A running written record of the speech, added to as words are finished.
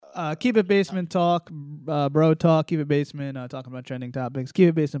Keep It Basement talk, bro talk. Keep It Basement talking about trending topics. Keep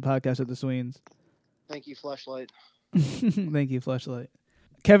It Basement podcast with the Sweens. Thank you, Fleshlight. Thank you, Fleshlight.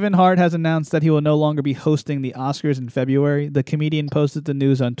 Kevin Hart has announced that he will no longer be hosting the Oscars in February. The comedian posted the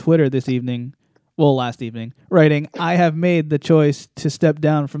news on Twitter last evening, writing, "I have made the choice to step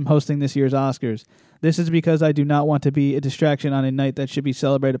down from hosting this year's Oscars. This is because I do not want to be a distraction on a night that should be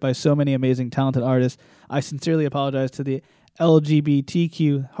celebrated by so many amazing, talented artists. I sincerely apologize to the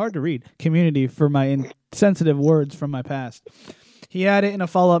LGBTQ, hard to read, community for my insensitive words from my past." He added in a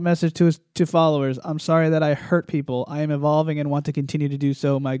follow-up message to followers, "I'm sorry that I hurt people. I am evolving and want to continue to do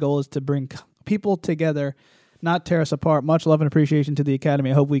so. My goal is to bring people together, not tear us apart. Much love and appreciation to the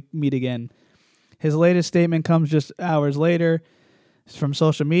Academy. I hope we meet again." His latest statement comes just hours later. It's from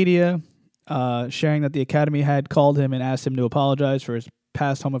social media, sharing that the Academy had called him and asked him to apologize for his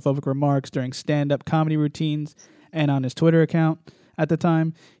past homophobic remarks during stand-up comedy routines and on his Twitter account. At the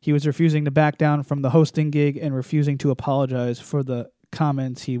time, he was refusing to back down from the hosting gig and refusing to apologize for the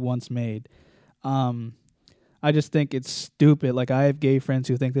comments he once made. I just think it's stupid. Like, I have gay friends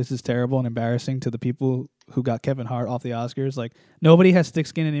who think this is terrible and embarrassing to the people who got Kevin Hart off the Oscars. Like, nobody has thick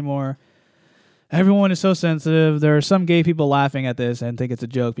skin anymore. Everyone is so sensitive. There are some gay people laughing at this and think it's a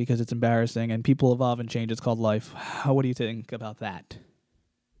joke because it's embarrassing, and people evolve and change. It's called life. What do you think about that?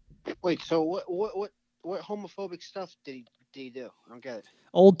 Wait, so what homophobic stuff did he do? I don't get it.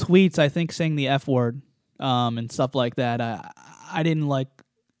 Old tweets, I think, saying the F word and stuff like that. I didn't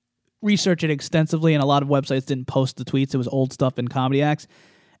research it extensively, and a lot of websites didn't post the tweets. It was old stuff in comedy acts.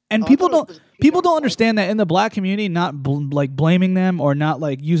 And people don't understand that in the black community, not blaming them or not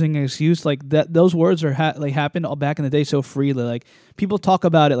using an excuse that. Those words are happened all back in the day so freely. Like, people talk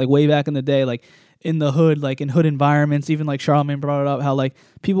about it way back in the day, in the hood, in hood environments. Even Charlamagne brought it up, how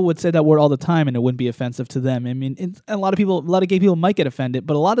people would say that word all the time and it wouldn't be offensive to them. I mean, a lot of gay people might get offended,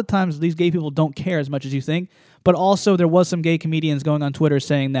 but a lot of times these gay people don't care as much as you think. But also, there was some gay comedians going on Twitter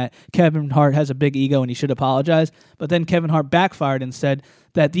saying that Kevin Hart has a big ego and he should apologize. But then Kevin Hart backfired and said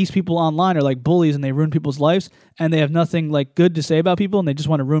that these people online are like bullies and they ruin people's lives and they have nothing good to say about people and they just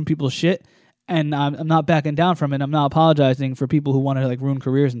want to ruin people's shit. And I'm not backing down from it. I'm not apologizing for people who want to ruin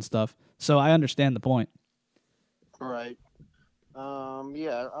careers and stuff. So I understand the point. Right.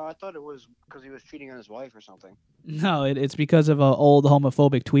 Yeah, I thought it was because he was cheating on his wife or something. No, it's because of old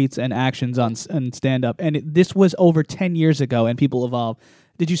homophobic tweets and actions on stand-up. And this was over 10 years ago, and people evolve.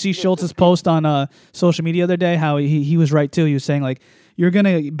 Did you see Schultz's post on social media the other day? How he was right, too. He was saying, you're going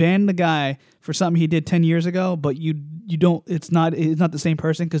to ban the guy for something he did 10 years ago, but you don't. It's not the same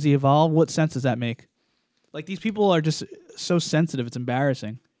person because he evolved. What sense does that make? These people are just so sensitive. It's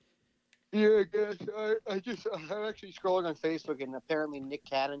embarrassing. Yeah, I guess. I'm actually scrolling on Facebook, and apparently Nick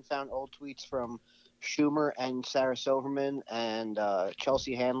Cannon found old tweets from Schumer and Sarah Silverman and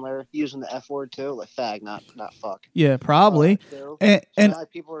Chelsea Handler using the F word too, fag, not fuck. Yeah, probably. And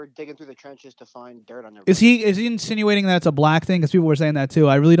people are digging through the trenches to find dirt on their. Is he insinuating that it's a black thing? Because people were saying that too.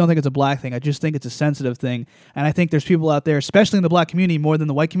 I really don't think it's a black thing. I just think it's a sensitive thing. And I think there's people out there, especially in the black community, more than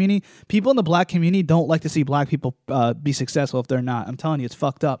the white community. People in the black community don't like to see black people be successful if they're not. I'm telling you, it's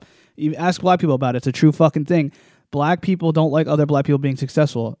fucked up. You ask black people about it. It's a true fucking thing. Black people don't like other black people being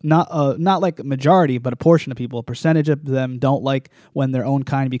successful. Not a majority, but a portion of people. A percentage of them don't like when their own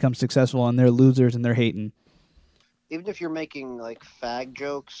kind becomes successful and they're losers and they're hating. Even if you're making fag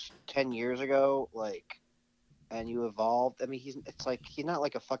jokes 10 years ago, and you evolved. I mean, he's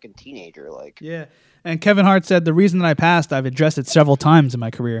not a fucking teenager. Yeah. And Kevin Hart said, "The reason that I passed, I've addressed it several times in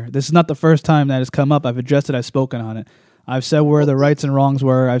my career. This is not the first time that has come up. I've addressed it. I've spoken on it. I've said where the rights and wrongs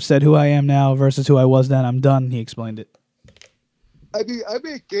were. I've said who I am now versus who I was then. I'm done," he explained it. I mean, I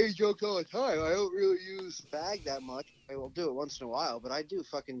make gay jokes all the time. I don't really use fag that much. I will do it once in a while, but I do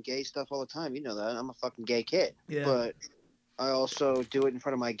fucking gay stuff all the time. You know that. I'm a fucking gay kid. Yeah. But I also do it in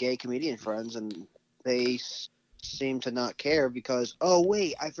front of my gay comedian friends, and they seem to not care because, oh,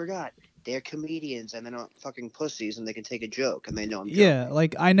 wait, I forgot. They're comedians, and they're not fucking pussies, and they can take a joke, and they know I'm joking. Yeah,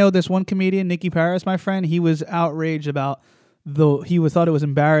 I know this one comedian, Nicky Paris, my friend. He was outraged about thought it was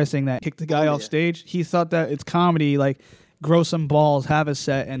embarrassing that kicked the guy off stage. He thought that it's comedy, grow some balls, have a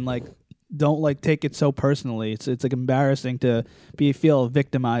set, and don't take it so personally. It's embarrassing to feel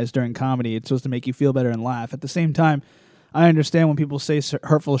victimized during comedy. It's supposed to make you feel better and laugh. At the same time, I understand when people say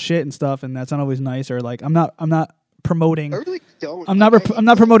hurtful shit and stuff, and that's not always nice. Or I'm not promoting. I really don't. I'm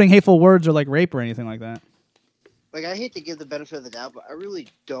not promoting hateful words or rape or anything like that. I hate to give the benefit of the doubt, but I really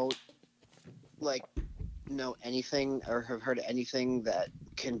don't know anything or have heard anything that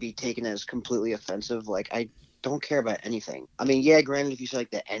can be taken as completely offensive. don't care about anything. I mean, yeah, granted, if you say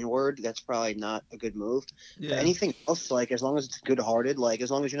like the N word, that's probably not a good move. But anything else, like as long as it's good-hearted, like as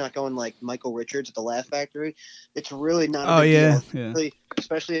long as you're not going like Michael Richards at the Laugh Factory, it's really not a big deal.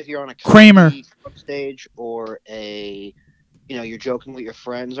 Especially if you're on a Kramer stage or a, you're joking with your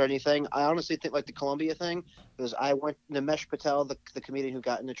friends or anything. I honestly think like the Columbia thing, because I went Nimesh Patel, the comedian who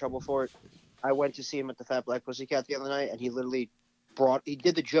got into trouble for it. I went to see him at the Fat Black Pussycat the other night, and he literally he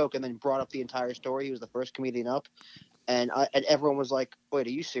did the joke and then brought up the entire story. He was the first comedian up, and everyone was like, "Wait,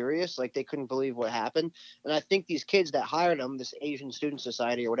 are you serious?" Like they couldn't believe what happened. And I think these kids that hired him, this Asian Student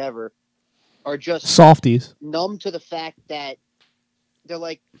Society or whatever, are just softies, numb to the fact that they're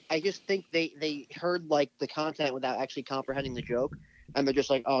like, I just think they heard like the content without actually comprehending the joke, and they're just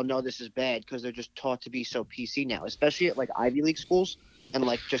like, "Oh no, this is bad," because they're just taught to be so PC now, especially at like Ivy League schools. And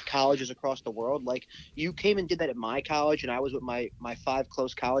like just colleges across the world. Like you came and did that at my college, and I was with my 5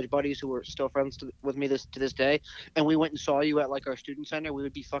 close college buddies who are still friends with me to this day. And we went and saw you at like our student center. We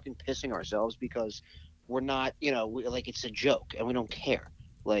would be fucking pissing ourselves because we're not, like it's a joke and we don't care.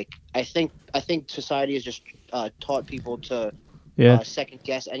 Like I think society has just taught people to second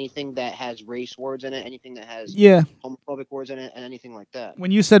guess anything that has race words in it, anything that has homophobic words in it, and anything like that. When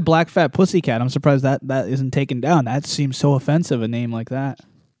you said Black Fat Pussycat, I'm surprised that isn't taken down. That seems so offensive, a name like that.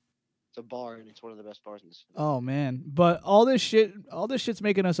 It's a bar, and it's one of the best bars in the city. Oh man, but all this shit's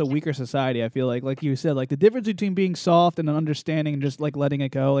making us a weaker society. I feel like you said, like the difference between being soft and understanding and just like letting it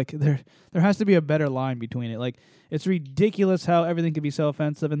go. Like there has to be a better line between it. Like it's ridiculous how everything can be so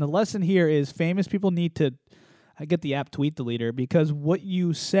offensive. And the lesson here is famous people need to. I get the app Tweet Deleter, because what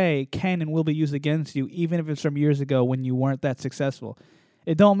you say can and will be used against you, even if it's from years ago when you weren't that successful.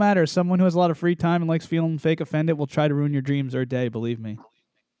 It don't matter. Someone who has a lot of free time and likes feeling fake offended will try to ruin your dreams or day, believe me.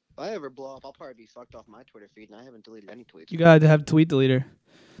 If I ever blow up, I'll probably be fucked off my Twitter feed, and I haven't deleted any tweets. You gotta have Tweet Deleter.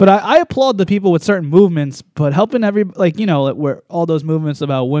 But I applaud the people with certain movements, but helping where all those movements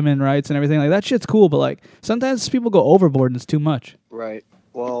about women rights and everything, like that shit's cool, but like sometimes people go overboard and it's too much. Right.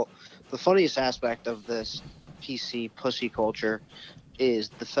 Well, the funniest aspect of this PC pussy culture is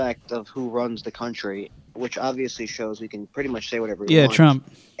the fact of who runs the country, which obviously shows we can pretty much say whatever we want. Yeah,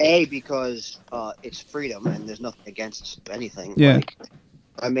 Trump. Because it's freedom and there's nothing against anything. Yeah. Like,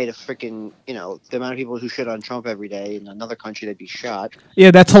 I made a freaking, the amount of people who shit on Trump every day in another country, they'd be shot. Yeah,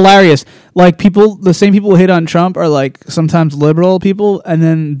 that's hilarious. Like the same people who hit on Trump are like sometimes liberal people, and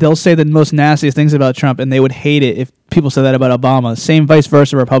then they'll say the most nastiest things about Trump, and they would hate it if people said that about Obama. Same vice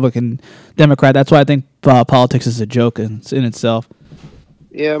versa, Republican, Democrat. That's why I think politics is a joke in itself.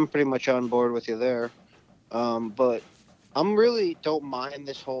 Yeah, I'm pretty much on board with you there. But I'm really don't mind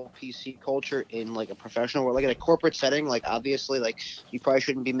this whole PC culture in like a professional world, like in a corporate setting. Like obviously, like you probably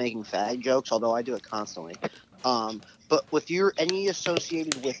shouldn't be making fag jokes, although I do it constantly. But with any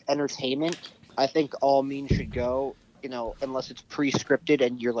associated with entertainment, I think all means should go. Unless it's pre-scripted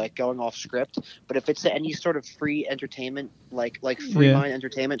and you're like going off script. But if it's any sort of free entertainment, like free mind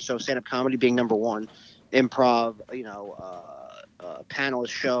entertainment, so stand-up comedy being number one, improv, panelist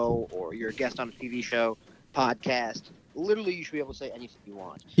show, or you're a guest on a TV show, podcast. Literally, you should be able to say anything you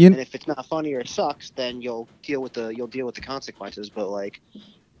want. And if it's not funny or it sucks, then you'll deal with the consequences. But like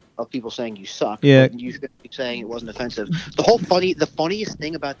of people saying you suck, you should be saying it wasn't offensive. The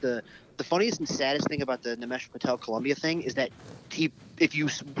funniest and saddest thing about the Nimesh Patel Columbia thing is that if you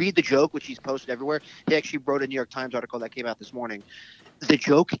read the joke, which he's posted everywhere, he actually wrote a New York Times article that came out this morning. The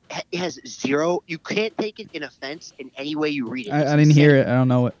joke has zero. You can't take it in offense in any way you read it. I didn't hear it. I don't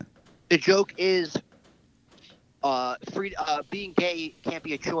know it. The joke is being gay can't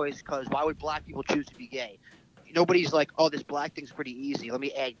be a choice because why would black people choose to be gay? Nobody's like, oh, this black thing's pretty easy. Let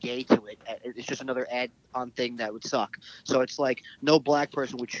me add gay to it. It's just another add-on thing that would suck. So it's like no black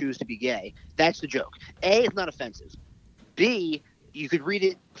person would choose to be gay. That's the joke. A, it's not offensive. B, you could read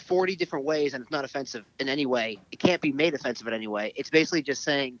it 40 different ways and it's not offensive in any way. It can't be made offensive in any way. It's basically just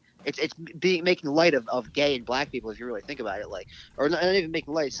saying it's making light of gay and black people if you really think about it. Like, or not even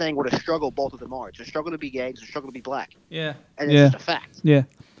making light. It's saying what a struggle both of them are. It's a struggle to be gay. It's a struggle to be black. Yeah. And it's just a fact. Yeah.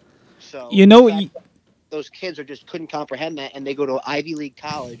 So those kids couldn't comprehend that, and they go to Ivy League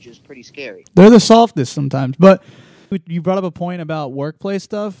college is pretty scary. They're the softest sometimes. But you brought up a point about workplace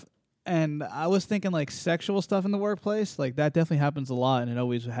stuff, and I was thinking like sexual stuff in the workplace. Like that definitely happens a lot, and it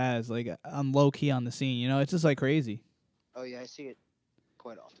always has. Like I'm low key on the scene. It's just like crazy. Oh yeah, I see it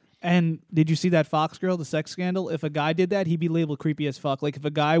quite often. And did you see that Fox girl, the sex scandal? If a guy did that, he'd be labeled creepy as fuck. Like if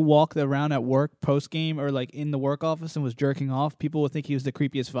a guy walked around at work post game or like in the work office and was jerking off, people would think he was the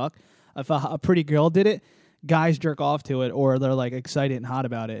creepy as fuck. If a pretty girl did it, guys jerk off to it, or they're like excited and hot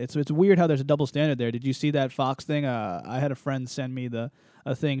about it. It's weird how there's a double standard there. Did you see that Fox thing? I had a friend send me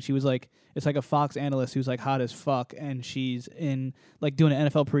a thing. She was like, it's like a Fox analyst who's like hot as fuck, and she's in like doing an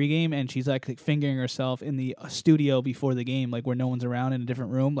NFL pregame, and she's like fingering herself in the studio before the game, like where no one's around in a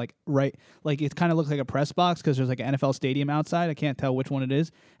different room, like right, like it kind of looks like a press box because there's like an NFL stadium outside. I can't tell which one it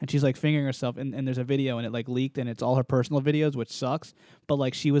is, and she's like fingering herself, and there's a video, and it like leaked, and it's all her personal videos, which sucks. But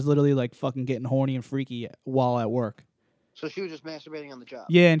like she was literally like fucking getting horny and freaky while at work. So she was just masturbating on the job.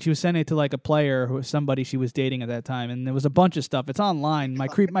 Yeah, and she was sending it to like a player who was somebody she was dating at that time, and there was a bunch of stuff. It's online. My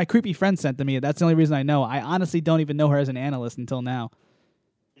creepy friend sent to me. That's the only reason I know. I honestly don't even know her as an analyst until now.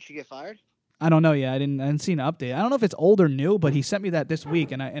 Did she get fired? I don't know yet. I didn't see an update. I don't know if it's old or new, but he sent me that this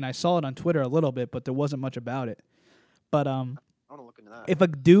week, and I saw it on Twitter a little bit, but there wasn't much about it. But I want to look into that. if a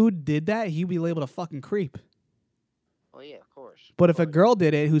dude did that, he'd be labeled a fucking creep. Well, yeah, of course. But if a girl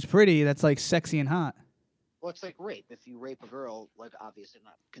did it who's pretty, that's like sexy and hot. Well, it's like rape. If you rape a girl, like obviously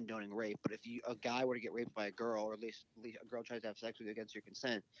not condoning rape, but if a guy were to get raped by a girl, or at least a girl tries to have sex with you against your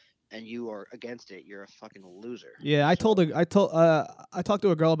consent, and you are against it, you're a fucking loser. Yeah, I talked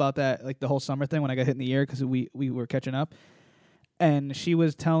to a girl about that like the whole summer thing when I got hit in the ear because we were catching up, and she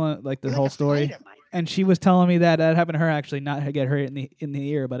was telling like the whole story, and she was telling me that happened to her actually, not get hurt in the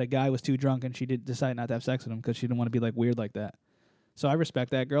ear, but a guy was too drunk and she did decide not to have sex with him because she didn't want to be like weird like that. So I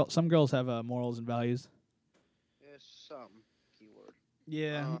respect that girl. Some girls have morals and values. Some keyword.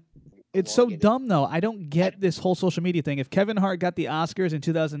 Yeah. It's so dumb, though. I don't get this whole social media thing. If Kevin Hart got the Oscars in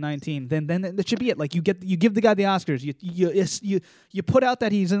 2019, then that should be it. Like you give the guy the Oscars. You put out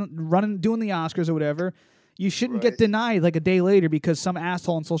that he's doing the Oscars or whatever. You shouldn't get denied like a day later because some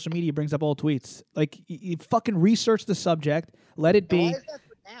asshole on social media brings up old tweets. Like you fucking research the subject, let it be. Why is that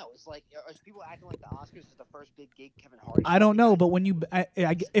now? It's like are people acting like the Oscars is the first big gig Kevin Hart? I don't know, but when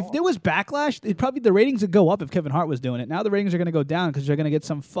if there was backlash, the ratings would go up if Kevin Hart was doing it. Now the ratings are going to go down because they're going to get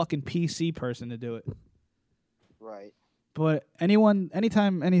some fucking PC person to do it. Right. But anyone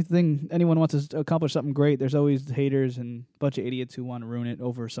wants to accomplish something great, there's always haters and a bunch of idiots who want to ruin it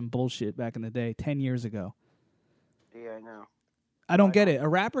over some bullshit back in the day, 10 years ago. Yeah, I know. I don't get it. A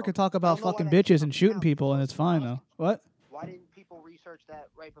rapper could talk about fucking bitches and shooting people, and it's fine, though. What? Why didn't people research that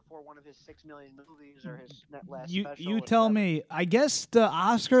right before one of his 6 million movies or his last special? You tell me. I guess the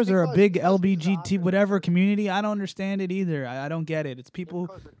Oscars are a big LGBT whatever community. I don't understand it either. I don't get it. It's people.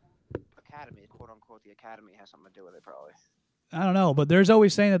 The Academy, quote unquote, the Academy has something to do with it, probably. I don't know, but there's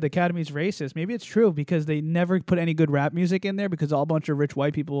always saying that the Academy's racist. Maybe it's true because they never put any good rap music in there because all a bunch of rich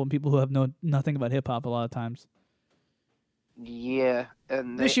white people and people who have nothing about hip hop a lot of times. Yeah,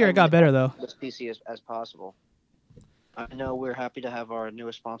 and this year it got better though. As PC as possible. I know we're happy to have our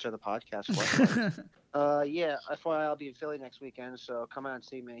newest sponsor of the podcast. Yeah, FYI, I'll be in Philly next weekend, so come out and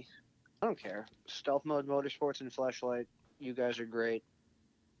see me. I don't care. Stealth Mode Motorsports and Fleshlight, you guys are great.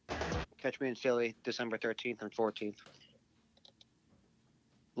 Catch me in Philly December 13th and 14th.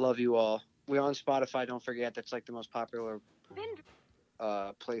 Love you all. We're on Spotify, don't forget. That's like the most popular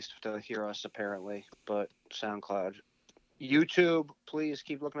place to hear us, apparently. But SoundCloud. YouTube, please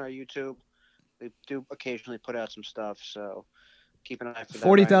keep looking at our YouTube. We do occasionally put out some stuff, so keep an eye for that.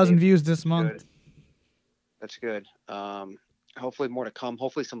 40,000 views this month. Good. That's good. Hopefully more to come.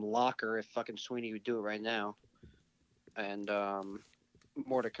 Hopefully some Locker if fucking Sweeney would do it right now. And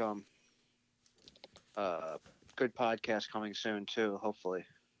more to come. Good podcast coming soon too, hopefully.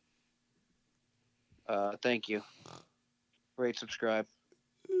 Thank you. Rate, subscribe.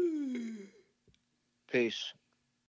 Peace.